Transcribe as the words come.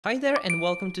Hi there and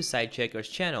welcome to Sitechecker's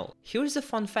channel. Here's a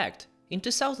fun fact. In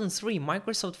 2003,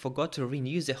 Microsoft forgot to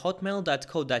renew the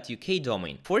hotmail.co.uk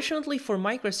domain. Fortunately for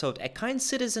Microsoft, a kind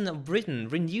citizen of Britain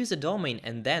renewed the domain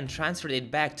and then transferred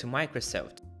it back to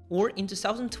Microsoft. Or in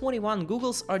 2021,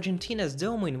 Google's Argentina's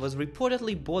domain was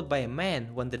reportedly bought by a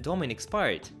man when the domain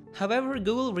expired. However,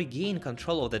 Google regained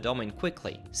control of the domain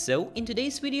quickly. So, in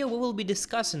today's video we will be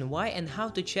discussing why and how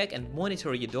to check and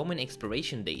monitor your domain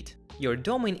expiration date. Your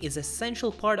domain is an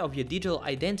essential part of your digital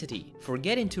identity.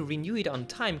 Forgetting to renew it on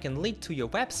time can lead to your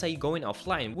website going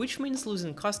offline, which means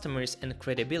losing customers and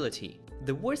credibility.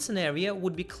 The worst scenario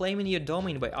would be claiming your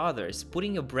domain by others,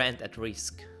 putting your brand at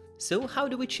risk. So how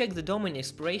do we check the domain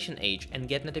expiration age and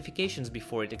get notifications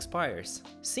before it expires?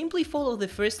 Simply follow the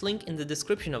first link in the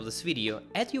description of this video,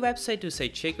 add your website to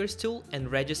Sitechecker's tool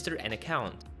and register an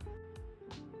account.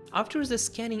 After the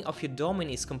scanning of your domain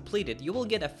is completed, you will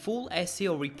get a full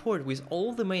SEO report with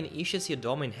all the main issues your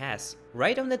domain has.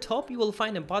 Right on the top you will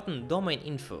find a button Domain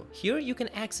Info. Here you can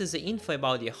access the info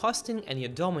about your hosting and your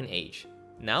domain age.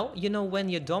 Now you know when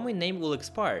your domain name will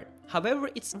expire. However,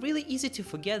 it's really easy to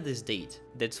forget this date.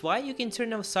 That's why you can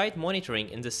turn off site monitoring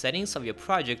in the settings of your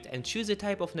project and choose the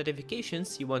type of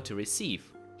notifications you want to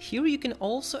receive. Here you can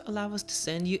also allow us to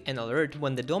send you an alert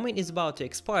when the domain is about to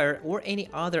expire or any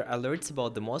other alerts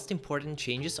about the most important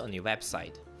changes on your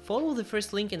website. Follow the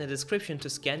first link in the description to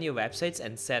scan your websites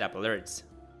and set up alerts.